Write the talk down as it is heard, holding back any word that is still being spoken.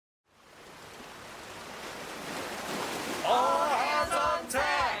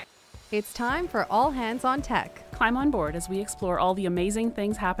It's time for All Hands on Tech. Climb on board as we explore all the amazing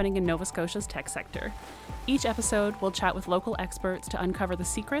things happening in Nova Scotia's tech sector. Each episode, we'll chat with local experts to uncover the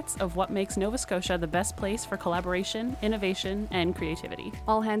secrets of what makes Nova Scotia the best place for collaboration, innovation, and creativity.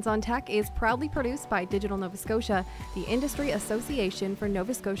 All Hands on Tech is proudly produced by Digital Nova Scotia, the industry association for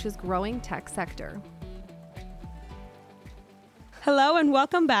Nova Scotia's growing tech sector. Hello and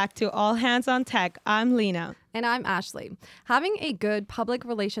welcome back to All Hands on Tech. I'm Lena. And I'm Ashley. Having a good public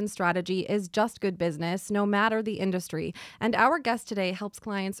relations strategy is just good business, no matter the industry. And our guest today helps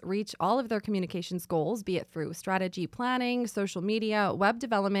clients reach all of their communications goals, be it through strategy planning, social media, web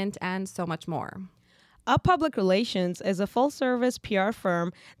development, and so much more. Up Public Relations is a full-service PR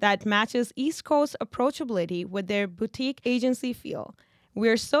firm that matches East Coast approachability with their boutique agency feel.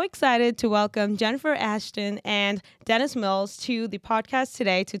 We're so excited to welcome Jennifer Ashton and Dennis Mills to the podcast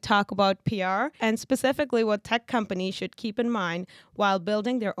today to talk about PR and specifically what tech companies should keep in mind while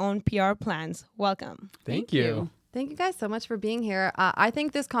building their own PR plans. Welcome. Thank you. Thank you guys so much for being here. I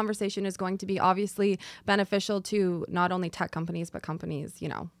think this conversation is going to be obviously beneficial to not only tech companies, but companies,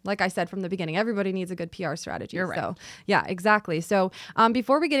 like I said from the beginning, everybody needs a good PR strategy. You're right. So, yeah, exactly. So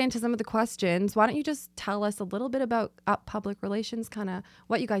before we get into some of the questions, why don't you just tell us a little bit about Up Public Relations, kind of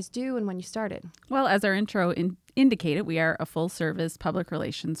what you guys do and when you started? Well, as our intro indicated, we are a full-service public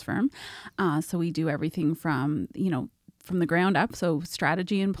relations firm. So we do everything from the ground up, so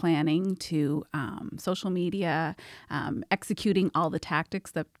strategy and planning to social media, executing all the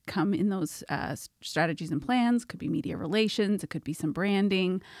tactics that come in those strategies and plans. Could be media relations, it could be some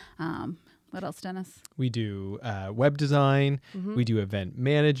branding. What else, Dennis? We do web design. We do event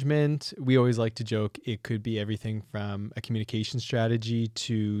management. We always like to joke it could be everything from a communication strategy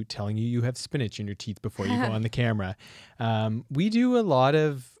to telling you have spinach in your teeth before you go on the camera. We do a lot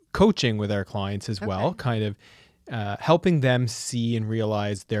of coaching with our clients as well, kind of helping them see and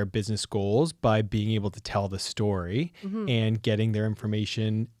realize their business goals by being able to tell the story and getting their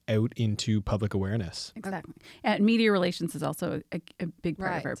information out into public awareness. Exactly. And media relations is also a big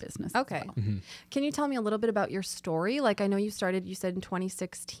part of our business. Okay. As well. Can you tell me a little bit about your story? Like, I know you said in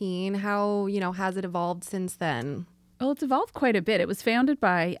 2016. How, has it evolved since then? Well, it's evolved quite a bit. It was founded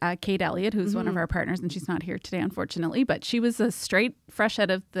by Kate Elliott, who's one of our partners, and she's not here today, unfortunately, but she was a straight fresh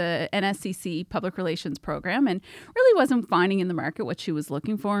out of the NSCC public relations program and really wasn't finding in the market what she was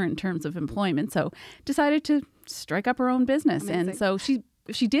looking for in terms of employment. So decided to strike up her own business. Amazing. And so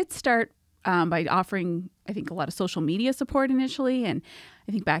she did start by offering, I think, a lot of social media support initially. And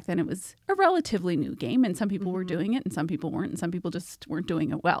I think back then it was a relatively new game and some people were doing it and some people weren't and some people just weren't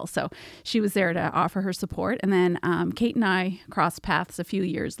doing it well. So she was there to offer her support. And then Kate and I crossed paths a few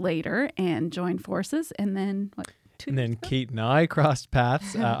years later and joined forces. And then Kate and I crossed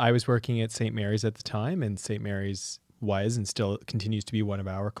paths. I was working at St. Mary's at the time, and St. Mary's was and still continues to be one of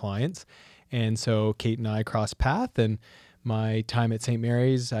our clients. And so Kate and I crossed paths, and my time at St.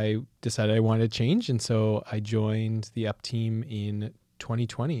 Mary's, I decided I wanted to change. And so I joined the Up team in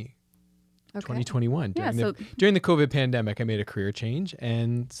 2020, 2021. During the COVID pandemic, I made a career change.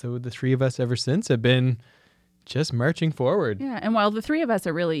 And so the three of us ever since have been just marching forward. Yeah. And while the three of us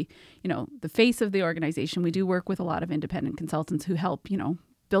are really, the face of the organization, we do work with a lot of independent consultants who help,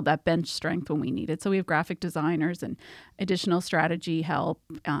 build that bench strength when we need it. So we have graphic designers and additional strategy help,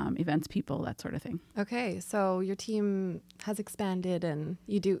 events people, that sort of thing. Okay, so your team has expanded and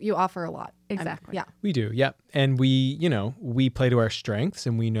you offer a lot. Exactly. Yeah. We do. Yeah. And we play to our strengths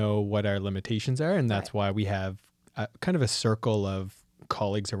and we know what our limitations are. And that's why we have kind of a circle of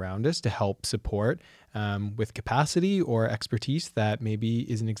colleagues around us to help support with capacity or expertise that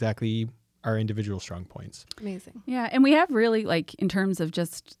maybe isn't exactly our individual strong points. Amazing. Yeah, and we have really, in terms of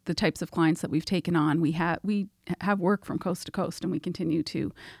just the types of clients that we've taken on, we have work from coast to coast, and we continue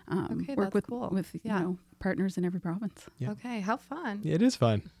to work with partners in every province. Yeah. Okay, how fun. It is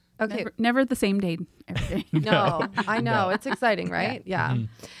fun. Okay. Never the same day every day. No, I know. It's exciting, right? Yeah.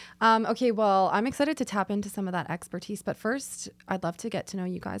 Okay, well, I'm excited to tap into some of that expertise. But first, I'd love to get to know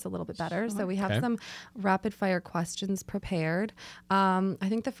you guys a little bit better. Sure. So we have some rapid fire questions prepared. I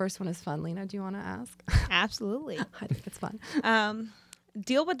think the first one is fun. Lena, do you want to ask? Absolutely. I think it's fun.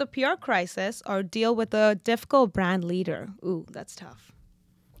 Deal with the PR crisis or deal with a difficult brand leader? Ooh, that's tough.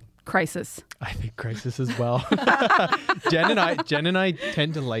 Crisis. I think crisis as well. Jen and I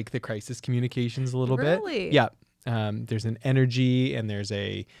tend to like the crisis communications a little bit. Really? Yeah. There's an energy and there's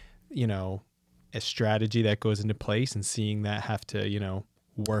a strategy that goes into place, and seeing that have to,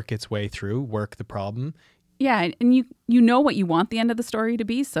 work its way through, work the problem. Yeah. And you know what you want the end of the story to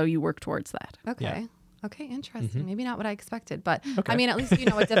be, so you work towards that. Okay. Yeah. Okay, interesting. Maybe not what I expected, but I mean, at least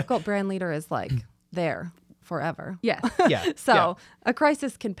a difficult brand leader is like there. forever. Yes. Yeah. So a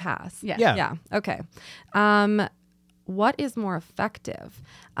crisis can pass. Yes. Yeah. Yeah. Okay. What is more effective,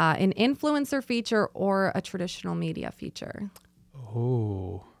 an influencer feature or a traditional media feature?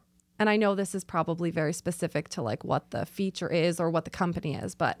 Oh. And I know this is probably very specific to like what the feature is or what the company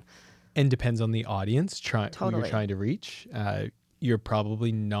is, but And depends on the audience who Totally. you're trying to reach. You're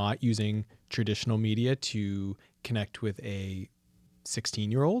probably not using traditional media to connect with a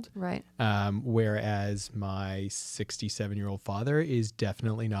 16-year-old. right. Whereas my 67-year-old father is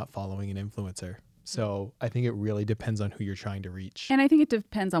definitely not following an influencer. So I think it really depends on who you're trying to reach. And I think it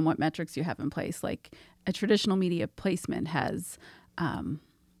depends on what metrics you have in place. Like a traditional media placement has a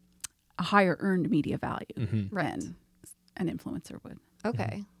higher earned media value than an influencer would.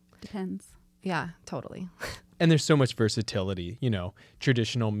 Okay. Depends. Yeah, totally. And there's so much versatility,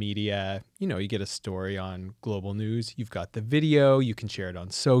 traditional media, you get a story on global news, you've got the video, you can share it on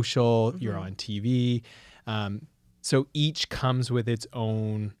social, you're on TV. So each comes with its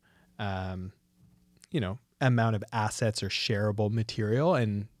own, amount of assets or shareable material,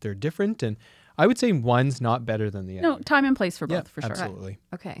 and they're different. And I would say one's not better than the other. No, time and place for both, Yeah, for sure. absolutely.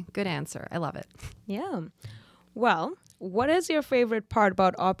 Okay. Good answer. I love it. Yeah. Well, what is your favorite part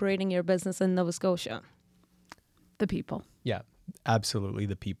about operating your business in Nova Scotia? The people. Yeah, absolutely.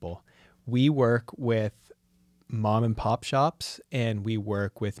 The people. We work with mom and pop shops, and we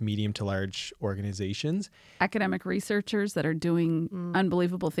work with medium to large organizations. Academic researchers that are doing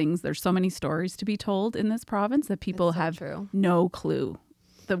unbelievable things. There's so many stories to be told in this province that people It's so have true. no clue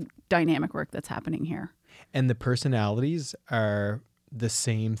the dynamic work that's happening here. And the personalities are the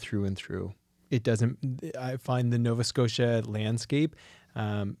same through and through. I find the Nova Scotia landscape,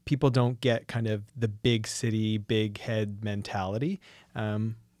 people don't get kind of the big city, big head mentality.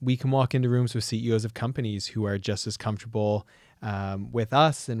 We can walk into rooms with CEOs of companies who are just as comfortable with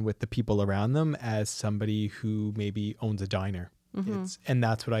us and with the people around them as somebody who maybe owns a diner. And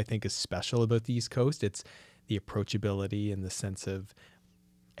that's what I think is special about the East Coast. It's the approachability and the sense of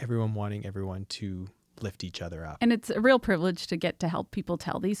everyone wanting everyone to lift each other up. And it's a real privilege to get to help people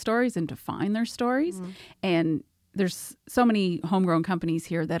tell these stories and to find their stories. And there's so many homegrown companies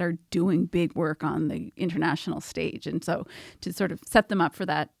here that are doing big work on the international stage. And so to sort of set them up for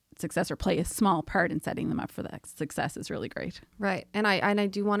that success or play a small part in setting them up for that success is really great. Right. And I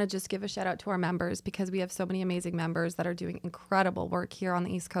do want to just give a shout out to our members, because we have so many amazing members that are doing incredible work here on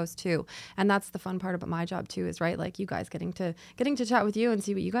the East Coast too. And that's the fun part about my job too, is right, like you guys getting to chat with you and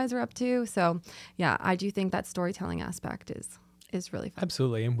see what you guys are up to. So yeah, I do think that storytelling aspect is really fun.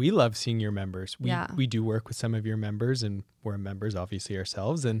 Absolutely. And we love seeing your members. Yeah. We do work with some of your members, and we're members obviously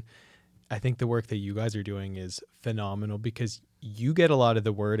ourselves. And I think the work that you guys are doing is phenomenal, because you get a lot of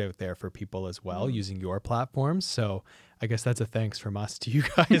the word out there for people as well using your platforms. So I guess that's a thanks from us to you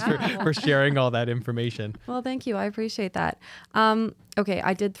guys for sharing all that information. Well, thank you. I appreciate that. Okay,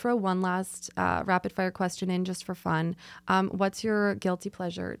 I did throw one last rapid fire question in just for fun. What's your guilty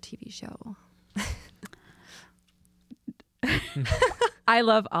pleasure TV show? I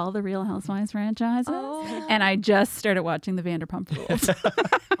love all the Real Housewives franchises, and I just started watching the Vanderpump Rules.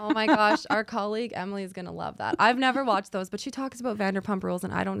 Oh my gosh, our colleague Emily is going to love that. I've never watched those, but she talks about Vanderpump Rules,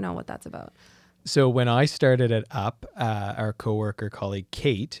 and I don't know what that's about. So when I started at UP, our coworker colleague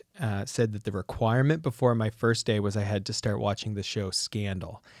Kate said that the requirement before my first day was I had to start watching the show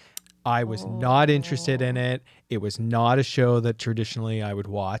Scandal. I was not interested in it. It was not a show that traditionally I would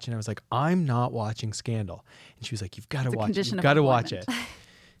watch. And I was like, I'm not watching Scandal. And she was like, you've got to watch it. You've got to watch it.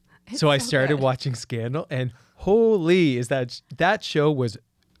 So I started watching Scandal, and holy, is that show was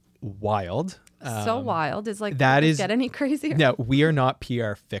wild. So wild. Is like, that does is it get any crazier? No, we are not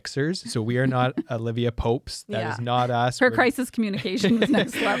PR fixers. So we are not Olivia Popes. That is not us. Her crisis communication was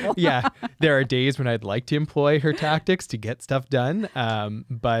next level. Yeah. There are days when I'd like to employ her tactics to get stuff done.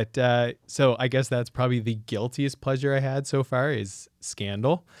 So I guess that's probably the guiltiest pleasure I had so far is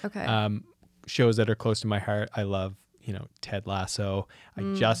Scandal. Okay. Shows that are close to my heart. I love, Ted Lasso. I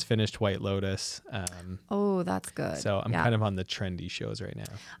just finished White Lotus. Oh, that's good. So I'm kind of on the trendy shows right now.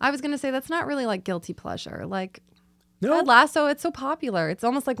 I was going to say that's not really like guilty pleasure. Like No. Ted Lasso, it's so popular. It's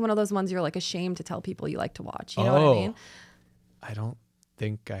almost like one of those ones you're like ashamed to tell people you like to watch. You know what I mean? I don't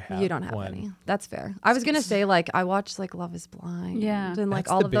think I have. You don't have one. any. That's fair. I was going to say like I watched like Love is Blind. Yeah. And like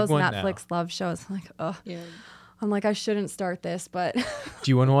That's all the of big those one Netflix love shows. I'm like, oh. Yeah. I'm like, I shouldn't start this, but Do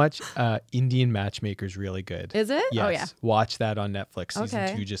you want to watch Indian Matchmaker's really good? is it? Yes. Oh, yeah. Watch that on Netflix. Season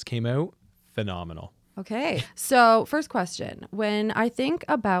Okay. 2 just came out. Phenomenal. Okay. So first question, when I think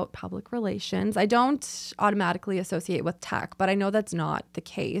about public relations, I don't automatically associate with tech, but I know that's not the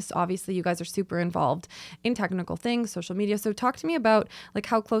case. Obviously, you guys are super involved in technical things, social media. So talk to me about like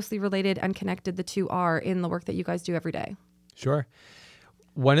how closely related and connected the two are in the work that you guys do every day. Sure.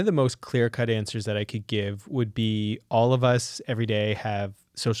 One of the most clear-cut answers that I could give would be all of us every day have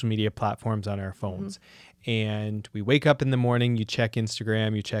social media platforms on our phones. And we wake up in the morning, you check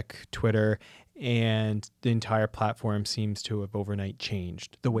Instagram, you check Twitter, and the entire platform seems to have overnight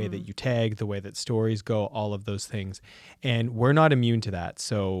changed. The way that you tag, the way that stories go, all of those things. And we're not immune to that.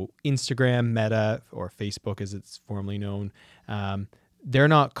 So Instagram, Meta, or Facebook as it's formerly known, they're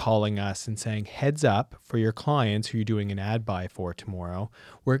not calling us and saying, heads up for your clients who you're doing an ad buy for tomorrow.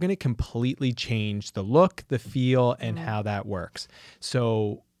 We're going to completely change the look, the feel, and how that works.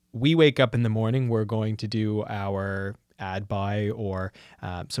 So we wake up in the morning, we're going to do our ad buy or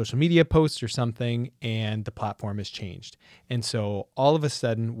social media post or something, and the platform has changed. And so all of a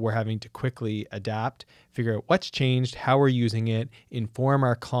sudden, we're having to quickly adapt, figure out what's changed, how we're using it, inform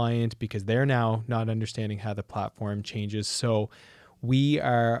our client because they're now not understanding how the platform changes. So we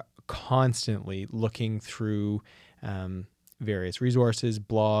are constantly looking through various resources,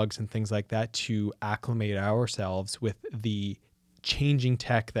 blogs, and things like that to acclimate ourselves with the changing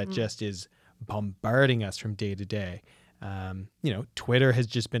tech that just is bombarding us from day to day. Twitter has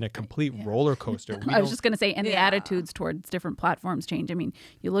just been a complete roller coaster. I was just going to say, and the attitudes towards different platforms change. I mean,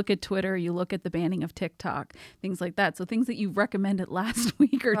 you look at Twitter, you look at the banning of TikTok, things like that. So things that you recommended last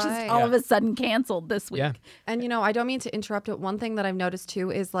week are just all of a sudden canceled this week. Yeah. And, I don't mean to interrupt, but one thing that I've noticed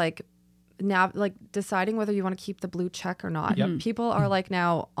too is like now, like deciding whether you want to keep the blue check or not. People are like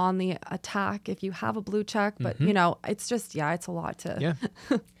now on the attack if you have a blue check, but it's just, it's a lot to.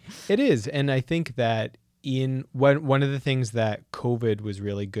 Yeah, it is. And I think that one of the things that COVID was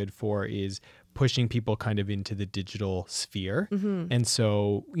really good for is pushing people kind of into the digital sphere. And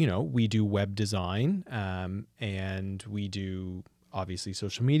so, we do web design and we do obviously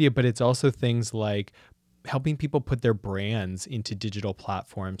social media, but it's also things like helping people put their brands into digital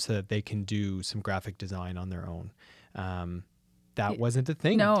platforms so that they can do some graphic design on their own. That wasn't a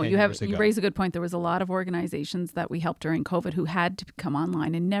thing. No, 10 you years ago. raise a good point. There was a lot of organizations that we helped during COVID who had to come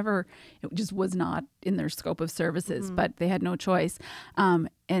online and it just was not in their scope of services, but they had no choice,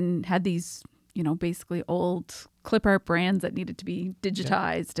 and had these, basically old clip art brands that needed to be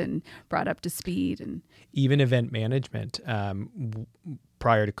digitized and brought up to speed. And even event management.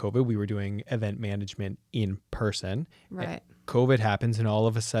 Prior to COVID, we were doing event management in person. Right. COVID happens and all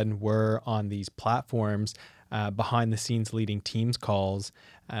of a sudden we're on these platforms behind the scenes leading Teams calls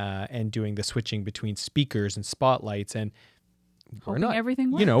and doing the switching between speakers and spotlights, and we're not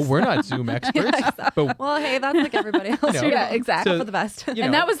everything works. We're not Zoom experts. But well, hey, that's like everybody else. Yeah, exactly. So, for the best.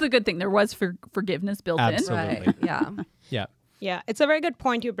 And that was the good thing. There was forgiveness built absolutely. in. Right. Yeah. Yeah. Yeah, it's a very good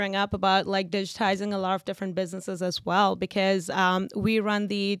point you bring up about like digitizing a lot of different businesses as well, because we run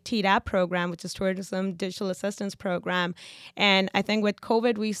the TDAP program, which is Tourism Digital Assistance Program. And I think with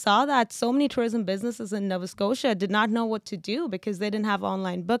COVID, we saw that so many tourism businesses in Nova Scotia did not know what to do because they didn't have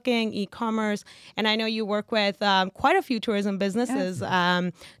online booking, e-commerce. And I know you work with quite a few tourism businesses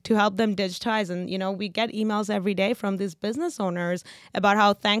to help them digitize. And, we get emails every day from these business owners about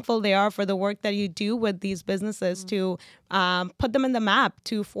how thankful they are for the work that you do with these businesses to put them in the map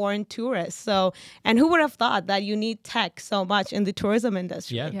to foreign tourists. So, and who would have thought that you need tech so much in the tourism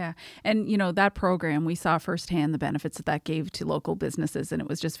industry? Yeah. And, that program, we saw firsthand the benefits that gave to local businesses, and it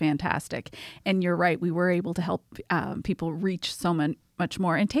was just fantastic. And you're right, we were able to help people reach so much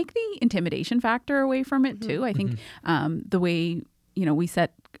more and take the intimidation factor away from it too. I think the way, we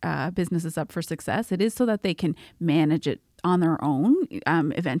set businesses up for success, it is so that they can manage it on their own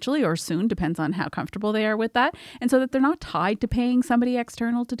eventually or soon, depends on how comfortable they are with that, and so that they're not tied to paying somebody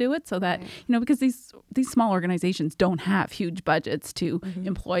external to do it, so that because these small organizations don't have huge budgets to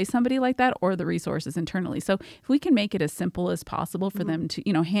employ somebody like that or the resources internally. So if we can make it as simple as possible for them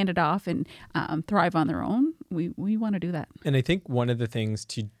to hand it off and thrive on their own, we want to do that. And I think one of the things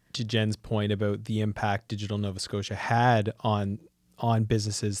to Jen's point about the impact Digital Nova Scotia had on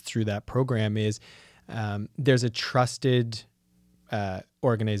businesses through that program is there's a trusted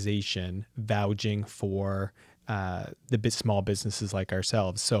organization vouching for the small businesses like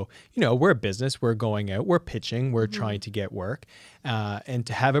ourselves. So, we're a business, we're going out, we're pitching, we're trying to get work. And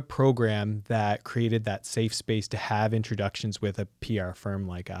to have a program that created that safe space to have introductions with a PR firm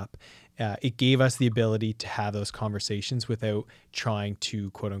like UP, it gave us the ability to have those conversations without trying to,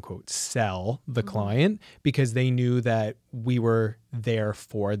 quote unquote, sell the client, because they knew that we were there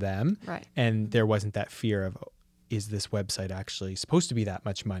for them. Right. And there wasn't that fear of, is this website actually supposed to be that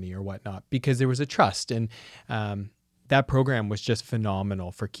much money or whatnot? Because there was a trust. And that program was just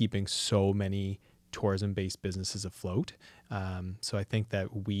phenomenal for keeping so many tourism-based businesses afloat. So I think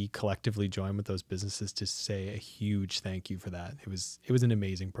that we collectively join with those businesses to say a huge thank you for that. It was an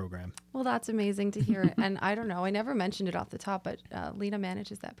amazing program. Well, that's amazing to hear. And I don't know, I never mentioned it off the top, but Lena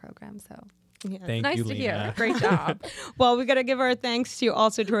manages that program. So Thank nice you, to Lena. hear. Great job. Well, we got to give our thanks to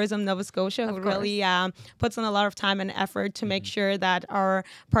also Tourism Nova Scotia, who really puts in a lot of time and effort to make sure that our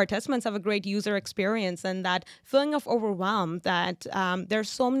participants have a great user experience, and that feeling of overwhelm that there's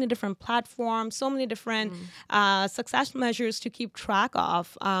so many different platforms, so many different success measures to keep track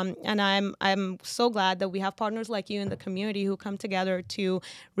of. And I'm so glad that we have partners like you in the community who come together to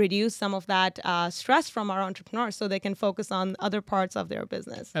reduce some of that stress from our entrepreneurs so they can focus on other parts of their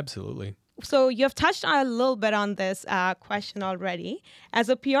business. Absolutely. So you have touched on a little bit on this question already. As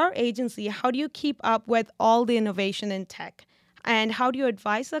a PR agency, how do you keep up with all the innovation in tech? And how do you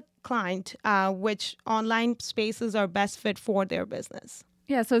advise a client which online spaces are best fit for their business?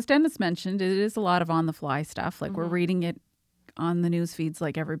 Yeah, so as Dennis mentioned, it is a lot of on-the-fly stuff. Like we're reading it on the news feeds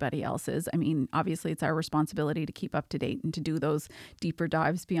like everybody else is. I mean, obviously it's our responsibility to keep up to date and to do those deeper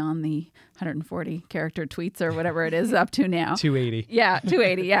dives beyond the 140 character tweets or whatever it is up to now. 280. Yeah,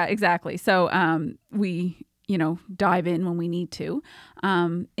 280. Yeah, exactly. So we, dive in when we need to.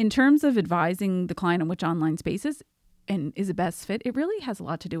 In terms of advising the client on which online spaces and is it best fit, it really has a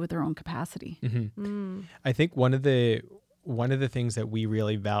lot to do with their own capacity. I think one of the things that we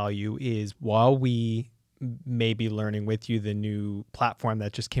really value is, while we may be learning with you the new platform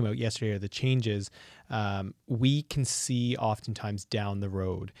that just came out yesterday or the changes, we can see oftentimes down the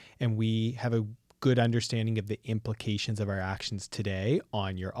road, and we have a good understanding of the implications of our actions today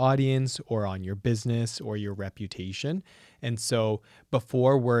on your audience or on your business or your reputation. And so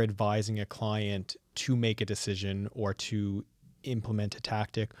before we're advising a client to make a decision or to implement a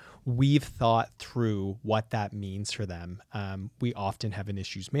tactic, we've thought through what that means for them. We often have an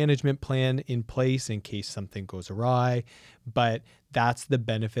issues management plan in place in case something goes awry, but that's the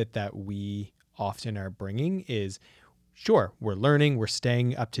benefit that we often are bringing is, sure, we're learning, we're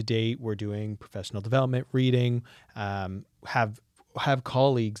staying up to date, we're doing professional development, reading, have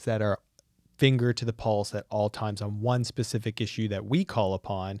colleagues that are finger to the pulse at all times on one specific issue that we call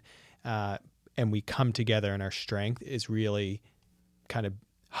upon, and we come together, and our strength is really kind of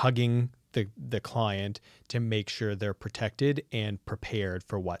hugging the client to make sure they're protected and prepared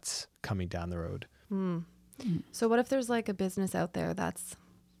for what's coming down the road. So what if there's like a business out there that's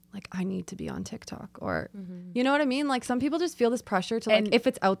like, I need to be on TikTok, or you know what I mean? Like some people just feel this pressure to like, if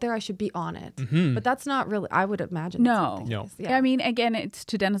it's out there, I should be on it. But that's not really, I would imagine. No. Yeah. I mean, again, it's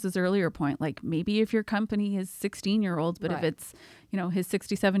to Dennis's earlier point, like maybe if your company is 16-year-olds, but if it's, his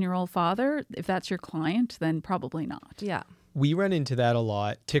 67-year-old father, if that's your client, then probably not. Yeah. We run into that a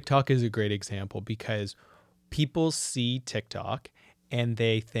lot. TikTok is a great example because people see TikTok and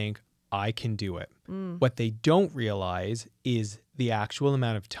they think, I can do it. What they don't realize is the actual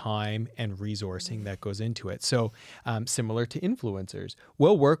amount of time and resourcing that goes into it. So similar to influencers,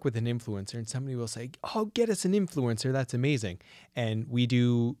 we'll work with an influencer and somebody will say, oh, get us an influencer. That's amazing. And we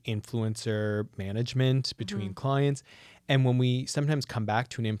do influencer management between clients. And when we sometimes come back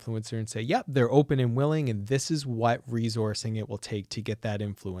to an influencer and say, yep, they're open and willing, and this is what resourcing it will take to get that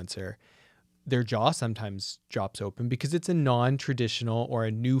influencer, their jaw sometimes drops open because it's a non-traditional or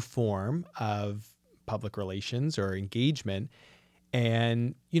a new form of public relations or engagement.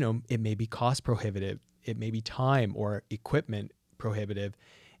 And, it may be cost prohibitive. It may be time or equipment prohibitive.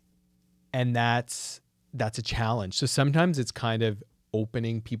 And that's a challenge. So sometimes it's kind of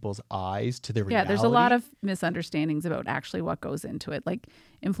opening people's eyes to the reality. Yeah, there's a lot of misunderstandings about actually what goes into it. Like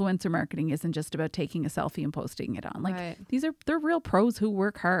influencer marketing isn't just about taking a selfie and posting it on. Like they're real pros who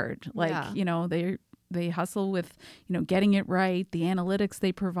work hard. Like, they hustle with, getting it right, the analytics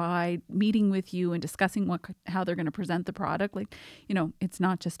they provide, meeting with you and discussing how they're going to present the product. Like, it's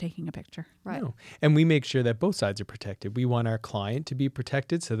not just taking a picture. Right. No. And we make sure that both sides are protected. We want our client to be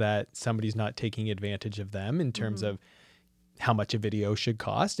protected so that somebody's not taking advantage of them in terms of how much a video should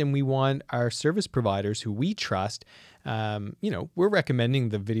cost. And we want our service providers who we trust, we're recommending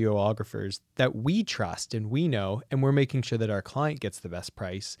the videographers that we trust and we know, and we're making sure that our client gets the best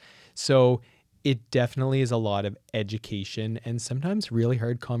price. So it definitely is a lot of education and sometimes really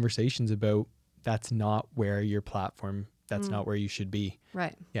hard conversations about that's not where your platform, that's not where you should be.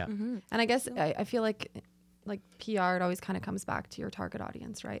 Right. Yeah. And I guess I feel like PR, it always kind of comes back to your target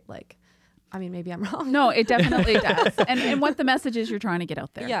audience, right? Like, I mean, maybe I'm wrong. No, it definitely does. And what the message is you're trying to get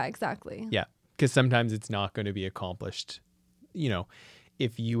out there. Yeah, exactly. Yeah. Because sometimes it's not going to be accomplished.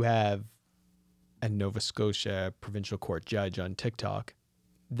 If you have a Nova Scotia provincial court judge on TikTok.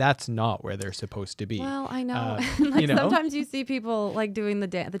 That's not where they're supposed to be. Well, I know. You know? Sometimes you see people like doing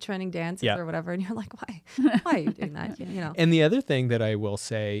the trending dances or whatever, and you're like, why are you doing that? You know. And the other thing that I will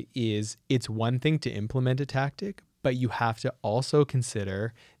say is it's one thing to implement a tactic, but you have to also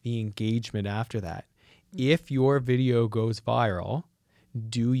consider the engagement after that. If your video goes viral,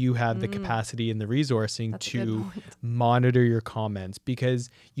 do you have the capacity and the resourcing to monitor your comments? Because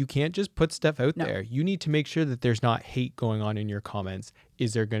you can't just put stuff out there. You need to make sure that there's not hate going on in your comments.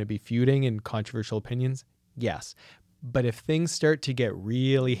 Is there going to be feuding and controversial opinions? Yes. But if things start to get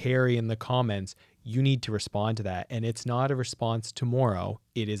really hairy in the comments, you need to respond to that. And it's not a response tomorrow.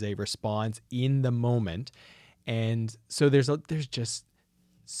 It is a response in the moment. And so there's just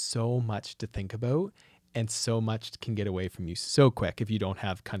so much to think about. And so much can get away from you so quick if you don't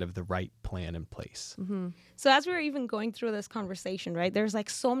have kind of the right plan in place. So as we were even going through this conversation, right, there's like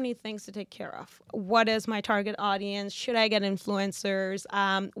so many things to take care of. What is my target audience? Should I get influencers?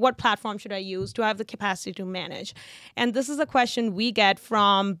 What platform should I use? Do I have the capacity to manage? And this is a question we get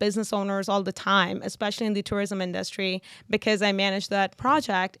from business owners all the time, especially in the tourism industry, because I manage that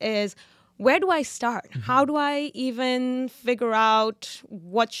project, is where do I start? How do I even figure out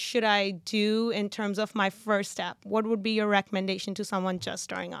what should I do in terms of my first step? What would be your recommendation to someone just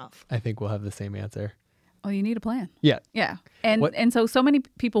starting off? I think we'll have the same answer. Oh, you need a plan. Yeah. Yeah. And so many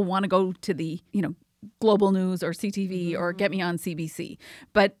people want to go to the, Global News or CTV or get me on CBC.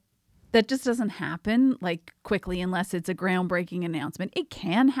 But that just doesn't happen like quickly unless it's a groundbreaking announcement. It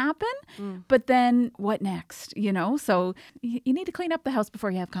can happen, but then what next? So you need to clean up the house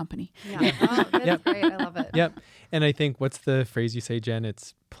before you have company. Yeah, that's great. I love it. Yep. And I think what's the phrase you say, Jen?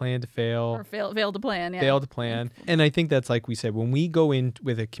 It's plan to fail. Or fail to plan. Yeah. Fail to plan. And I think that's like we said, when we go in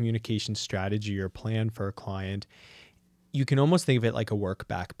with a communication strategy or plan for a client, you can almost think of it like a work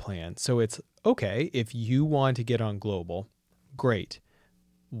back plan. So it's okay, if you want to get on global, great.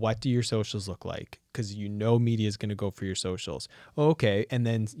 What do your socials look like? Because media is going to go for your socials. Okay. And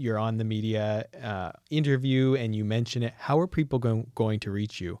then you're on the media interview and you mention it. How are people going to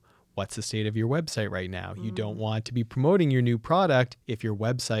reach you? What's the state of your website right now? You don't want to be promoting your new product if your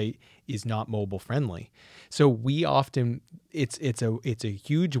website is not mobile friendly. So we often, it's a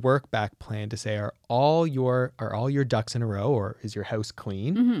huge work back plan to say, are all your ducks in a row, or is your house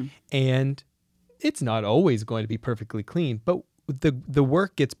clean? And it's not always going to be perfectly clean, but the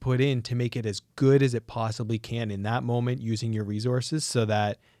work gets put in to make it as good as it possibly can in that moment, using your resources so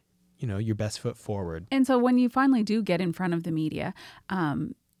that, your best foot forward. And so when you finally do get in front of the media,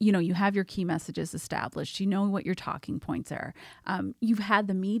 you have your key messages established. You know what your talking points are. You've had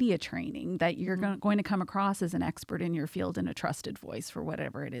the media training that you're going to come across as an expert in your field and a trusted voice for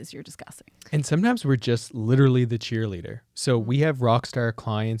whatever it is you're discussing. And sometimes we're just literally the cheerleader. So we have rock star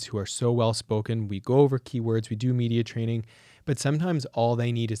clients who are so well spoken. We go over keywords, we do media training, but sometimes all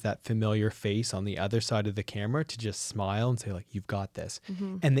they need is that familiar face on the other side of the camera to just smile and say, like, you've got this.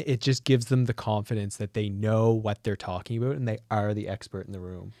 And it just gives them the confidence that they know what they're talking about and they are the expert in the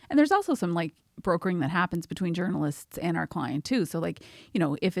room. And there's also some brokering that happens between journalists and our client too. So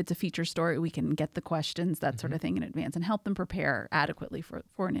if it's a feature story, we can get the questions, that sort of thing in advance and help them prepare adequately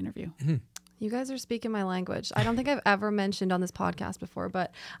for an interview. You guys are speaking my language. I don't think I've ever mentioned on this podcast before,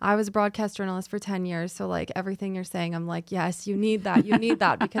 but I was a broadcast journalist for 10 years. So everything you're saying, I'm like, yes, you need that. You need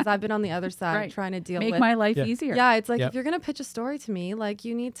that, because I've been on the other side trying to deal with. Make my life easier. Yeah. It's if you're going to pitch a story to me,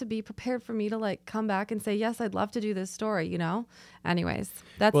 you need to be prepared for me to come back and say, yes, I'd love to do this story, Anyways,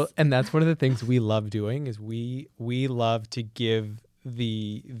 that's. Well, and that's one of the things we love doing is we love to give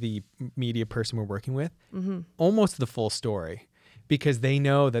the media person we're working with almost the full story. Because they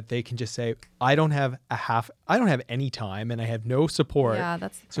know that they can just say, I don't have any time and I have no support. Yeah,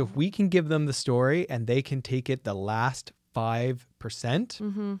 that's so if we can give them the story and they can take it the last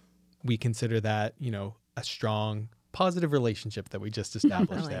 5%, we consider that, a strong, positive relationship that we just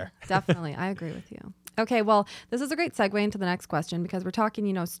established there. Definitely. I agree with you. Okay, well, this is a great segue into the next question, because we're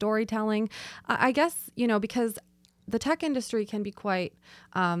talking, storytelling. I guess, because the tech industry can be quite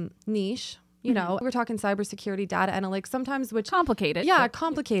niche. We're talking cybersecurity, data analytics, sometimes which complicated. Yeah,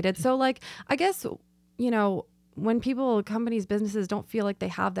 complicated. So I guess, when companies, businesses don't feel like they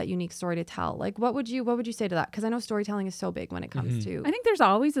have that unique story to tell, what would you say to that? Because I know storytelling is so big when it comes to. I think there's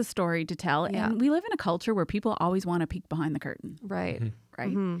always a story to tell, and we live in a culture where people always want to peek behind the curtain. Right.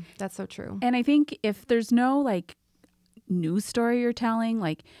 Right. That's so true. And I think if there's no news story you're telling,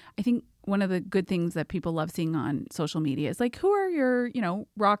 I think one of the good things that people love seeing on social media is who are your,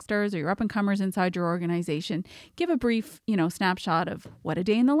 rock stars or your up and comers inside your organization? Give a brief, snapshot of what a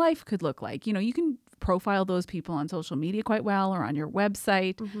day in the life could look like. You can profile those people on social media quite well or on your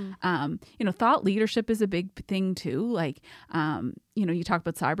website. Thought leadership is a big thing too. Like, you talk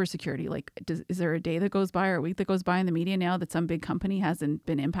about cybersecurity. Like, is there a day that goes by or a week that goes by in the media now that some big company hasn't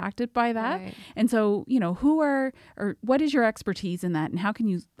been impacted by that? Right. And so, what is your expertise in that? And how can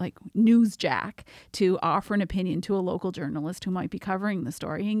you newsjack to offer an opinion to a local journalist who might be covering the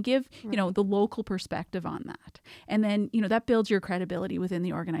story and give, the local perspective on that? And then, that builds your credibility within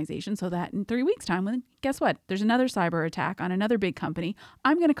the organization so that in 3 weeks' time, when guess what? There's another cyber attack on another big company.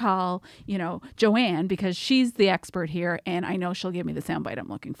 I'm going to call, Joanne because she's the expert here and I know she'll give me the soundbite I'm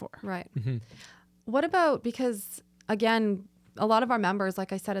looking for. Right. What about, because again, a lot of our members,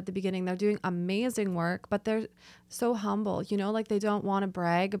 like I said at the beginning, they're doing amazing work, but they're so humble, like they don't want to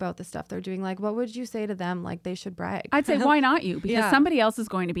brag about the stuff they're doing. Like, what would you say to them? Like, they should brag. I'd say, why not you? Because somebody else is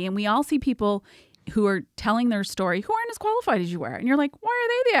going to be. And we all see people who are telling their story who aren't as qualified as you are. And you're like, why are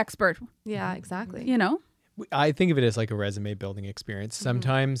they the expert? Yeah, exactly. I think of it as like a resume building experience.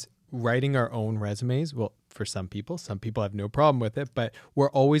 Sometimes writing our own resumes, well, for some people have no problem with it, but we're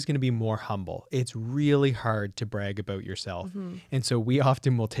always going to be more humble. It's really hard to brag about yourself. And so we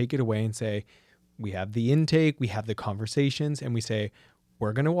often will take it away and say, we have the intake, we have the conversations, and we say,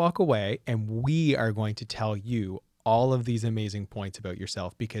 we're going to walk away and we are going to tell you all of these amazing points about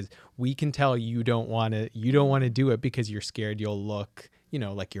yourself, because we can tell you don't want to do it because you're scared you'll look,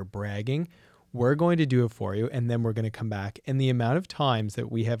 like you're bragging. We're going to do it for you, and then we're going to come back. And the amount of times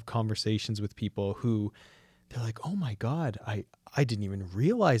that we have conversations with people who they're like, oh my God, I didn't even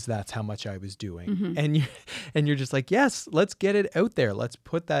realize that's how much I was doing. And you're just like, yes, let's get it out there. Let's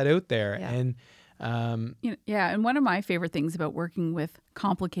put that out there. Yeah. And and one of my favorite things about working with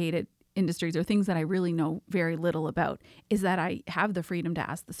complicated industries or things that I really know very little about is that I have the freedom to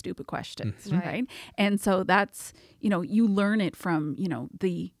ask the stupid questions, right? And so that's, you learn it from,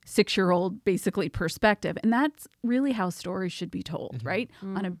 the 6-year-old basically perspective. And that's really how stories should be told, right?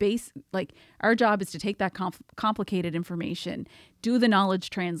 On a base, like our job is to take that complicated information, do the knowledge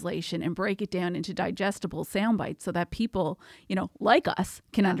translation and break it down into digestible sound bites so that people, like us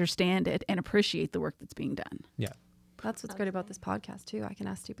can understand it and appreciate the work that's being done. Yeah. That's what's great about this podcast too. I can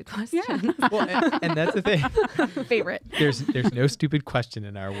ask stupid questions. Yeah. Well, and that's the thing. Favorite. There's no stupid question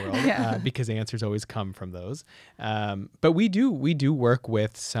in our world because answers always come from those. But we do work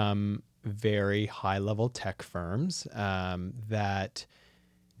with some very high level tech firms that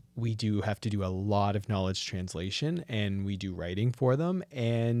we do have to do a lot of knowledge translation, and we do writing for them.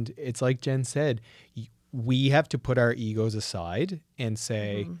 And it's like Jen said, we have to put our egos aside and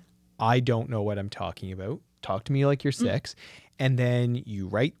say, I don't know what I'm talking about. Talk to me like you're 6. And then you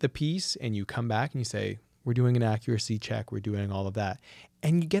write the piece and you come back and you say, we're doing an accuracy check. We're doing all of that.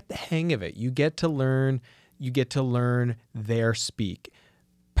 And you get the hang of it. You get to learn their speak.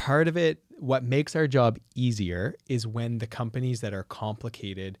 Part of it, what makes our job easier is when the companies that are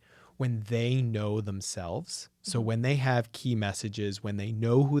complicated, when they know themselves. So when they have key messages, when they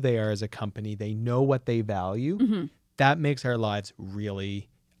know who they are as a company, they know what they value, that makes our lives really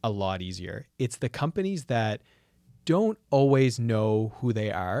a lot easier. It's the companies that don't always know who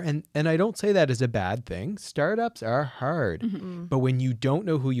they are. And I don't say that as a bad thing. Startups are hard. But when you don't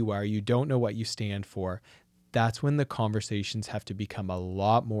know who you are, you don't know what you stand for, that's when the conversations have to become a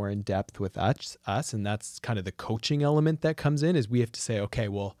lot more in depth with us. And that's kind of the coaching element that comes in, is we have to say, okay,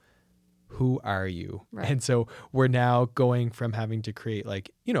 well, who are you? Right. And so we're now going from having to create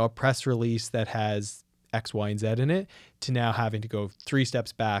a press release that has X, Y, and Z in it to now having to go 3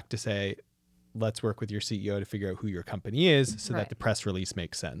 steps back to say, let's work with your CEO to figure out who your company is so that the press release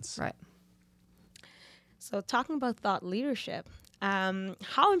makes sense. Right. So talking about thought leadership,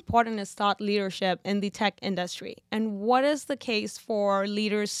 how important is thought leadership in the tech industry? And what is the case for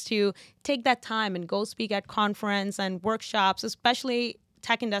leaders to take that time and go speak at conference and workshops, especially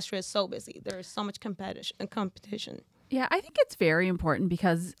tech industry is so busy. There's so much competition. Yeah, I think it's very important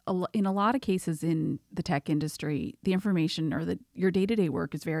because in a lot of cases in the tech industry, the information or your day-to-day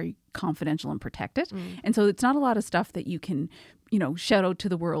work is very confidential and protected. And so it's not a lot of stuff that you can, shout out to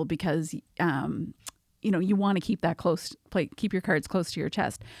the world because, you want to keep that keep your cards close to your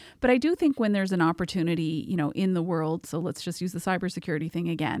chest. But I do think when there's an opportunity, in the world, so let's just use the cybersecurity thing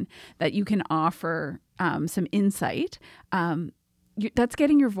again, that you can offer some insight, that's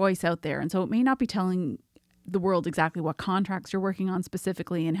getting your voice out there. And so it may not be telling the world exactly what contracts you're working on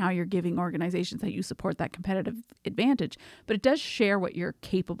specifically and how you're giving organizations that you support that competitive advantage, but it does share what you're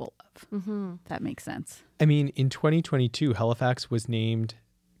capable of. If that makes sense. I mean, in 2022, Halifax was named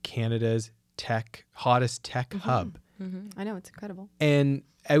Canada's hottest tech hub. I know, it's incredible. And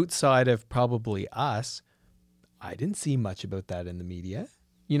outside of probably us, I didn't see much about that in the media.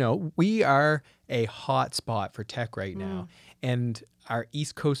 we are a hot spot for tech right now. And our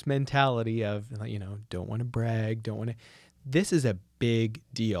East Coast mentality of, don't want to brag, this is a big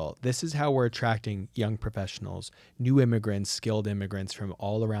deal. This is how we're attracting young professionals, new immigrants, skilled immigrants from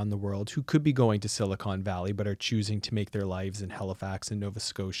all around the world who could be going to Silicon Valley, but are choosing to make their lives in Halifax and Nova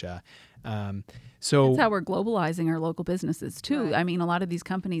Scotia. So that's how we're globalizing our local businesses too. Right. I mean, a lot of these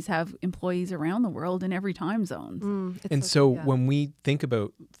companies have employees around the world in every time zone. When we think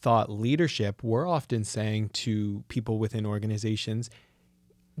about thought leadership, we're often saying to people within organizations,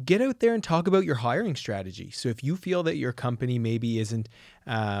 get out there and talk about your hiring strategy. So if you feel that your company maybe isn't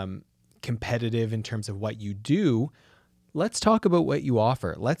competitive in terms of what you do, let's talk about what you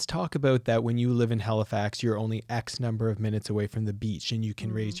offer. Let's talk about that when you live in Halifax, you're only X number of minutes away from the beach and you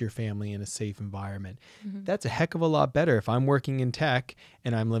can raise your family in a safe environment. That's a heck of a lot better if I'm working in tech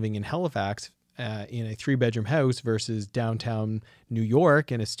and I'm living in Halifax in a 3-bedroom house versus downtown New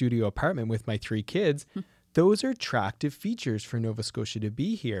York in a studio apartment with my 3 kids. Those are attractive features for Nova Scotia to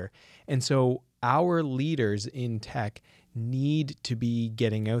be here. And so our leaders in tech need to be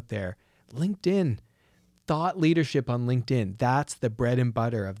getting out there. LinkedIn, thought leadership on LinkedIn, that's the bread and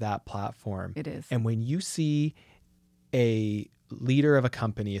butter of that platform. It is. And when you see a leader of a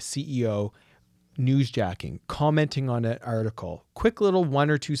company, a CEO, newsjacking, commenting on an article, quick little 1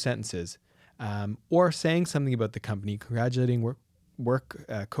 or 2 sentences, or saying something about the company, congratulating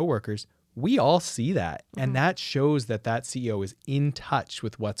coworkers, we all see that. And that shows that CEO is in touch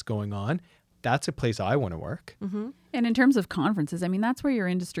with what's going on. That's a place I want to work. And in terms of conferences, I mean, that's where your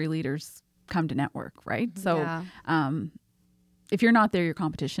industry leaders come to network, right? So if you're not there, your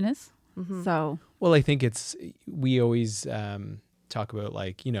competition is. So, well, I think we always talk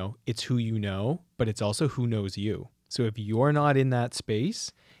about it's who you know, but it's also who knows you. So if you're not in that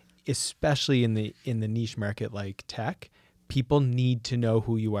space, especially in the niche market like tech, people need to know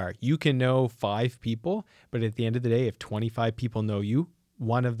who you are. You can know 5 people, but at the end of the day, if 25 people know you,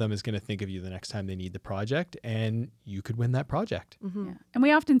 one of them is going to think of you the next time they need the project, and you could win that project. Yeah. And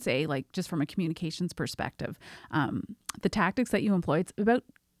we often say, just from a communications perspective, the tactics that you employ, it's about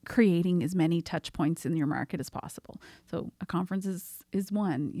creating as many touch points in your market as possible. So a conference is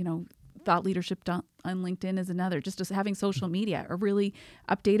one, thought leadership on LinkedIn is another, just having social media, a really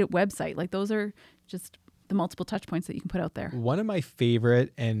updated website. Those are just the multiple touch points that you can put out there. One of my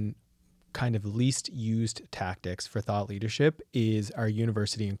favorite and kind of least used tactics for thought leadership is our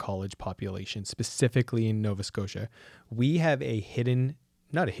university and college population, specifically in Nova Scotia. We have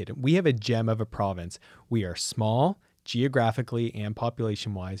we have a gem of a province. We are small geographically and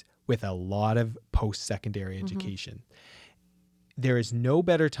population-wise with a lot of post-secondary education. There is no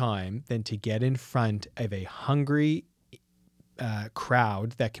better time than to get in front of a hungry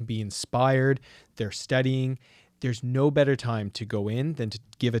crowd that can be inspired. They're studying. There's no better time to go in than to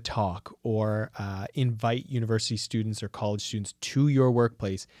give a talk or invite university students or college students to your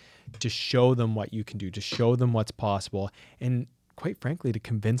workplace to show them what you can do, to show them what's possible, and quite frankly, to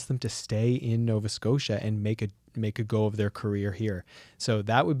convince them to stay in Nova Scotia and make a go of their career here. So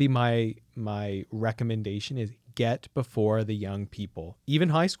that would be my recommendation: is get before the young people, even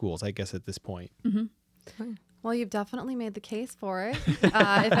high schools, I guess, at this point. Well, you've definitely made the case for it.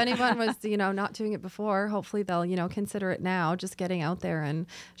 If anyone was, not doing it before, hopefully they'll, consider it now, just getting out there and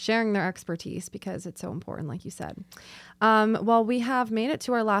sharing their expertise because it's so important, like you said. Well, we have made it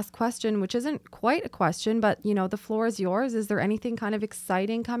to our last question, which isn't quite a question, but, the floor is yours. Is there anything kind of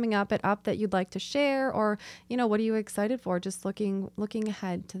exciting coming up at UP that you'd like to share? Or, what are you excited for? Just looking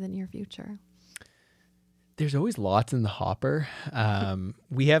ahead to the near future. There's always lots in the hopper.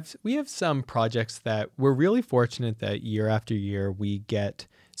 We have some projects that we're really fortunate that year after year we get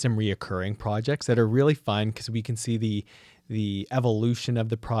some reoccurring projects that are really fun because we can see the evolution of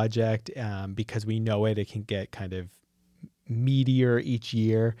the project because we know it can get kind of meatier each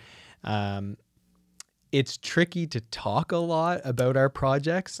year. It's tricky to talk a lot about our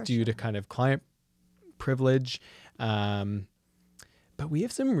projects due to kind of client privilege. But we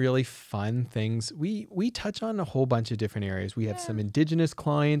have some really fun things. We touch on a whole bunch of different areas. We have some Indigenous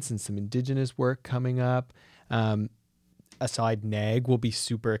clients and some Indigenous work coming up. Aside NAG will be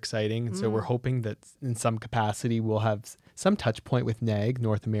super exciting. And so we're hoping that in some capacity we'll have some touch point with NAG,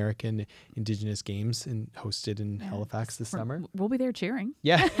 North American Indigenous Games, and hosted in Halifax this summer. We'll be there cheering.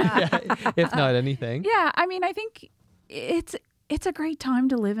 Yeah. If not anything. Yeah, I mean, I think it's it's a great time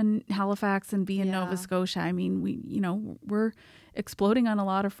to live in Halifax and be in Yeah. Nova Scotia. I mean, we're exploding on a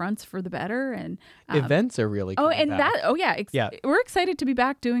lot of fronts for the better, and Events are really coming back. We're excited to be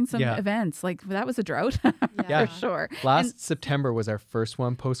back doing some Yeah. events. Like that was a drought Yeah. for sure. Last September was our first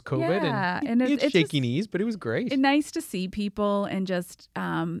one post-COVID, and it's it's shaky just- knees, but it was great. It's nice to see people and just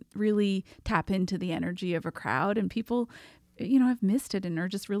really tap into the energy of a crowd, and people have missed it and are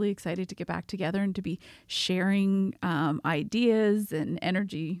just really excited to get back together and to be sharing ideas and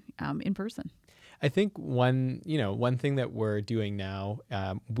energy in person. I think one thing that we're doing now,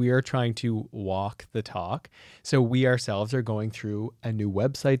 we are trying to walk the talk. So we ourselves are going through a new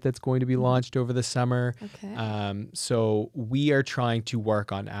website that's going to be launched over the summer. Okay. So we are trying to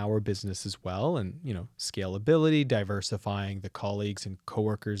work on our business as well, and scalability, diversifying the colleagues and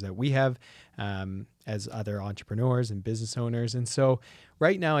coworkers that we have as other entrepreneurs and business owners. And so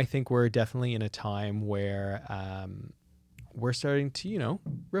right now, I think we're definitely in a time where we're starting to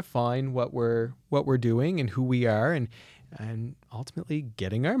refine what we're doing and who we are, and ultimately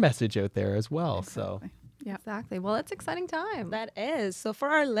getting our message out there as well. Exactly. Yeah. Exactly. Well, it's exciting time. That is. So for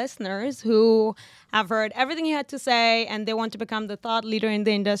our listeners who have heard everything you had to say and they want to become the thought leader in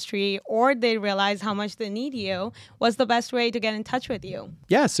the industry, or they realize how much they need you, what's the best way to get in touch with you?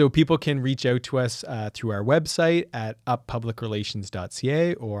 Yeah, so people can reach out to us through our website at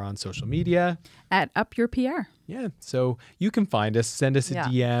uppublicrelations.ca or on social media. At Up Your PR. Yeah, so you can find us, send us a Yeah.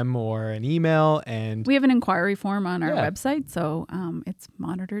 DM or an email, and We have an inquiry form on our Yeah. website, so it's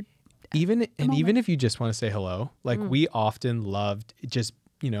monitored. even moment. if you just want to say hello, like we often loved just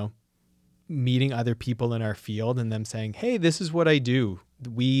meeting other people in our field and them saying, hey, this is what I do.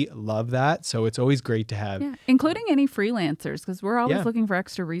 We love that. So it's always great to have. Yeah, including any freelancers, because we're always Yeah. looking for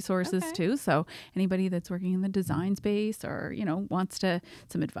extra resources Okay. too. So anybody that's working in the design space or wants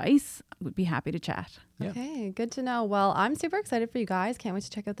some advice, would be happy to chat. Yeah. Okay, good to know. Well, I'm super excited for you guys. Can't wait to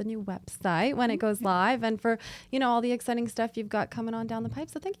check out the new website when it goes live, and for all the exciting stuff you've got coming on down the pipe.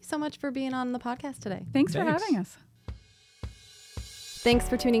 So thank you so much for being on the podcast today. Thanks for Thanks. having us. Thanks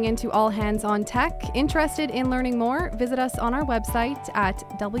for tuning in to All Hands on Tech. Interested in learning more? Visit us on our website at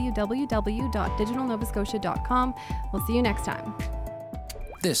www.digitalnovascotia.com. We'll see you next time.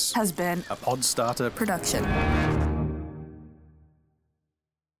 This has been a Podstarter production.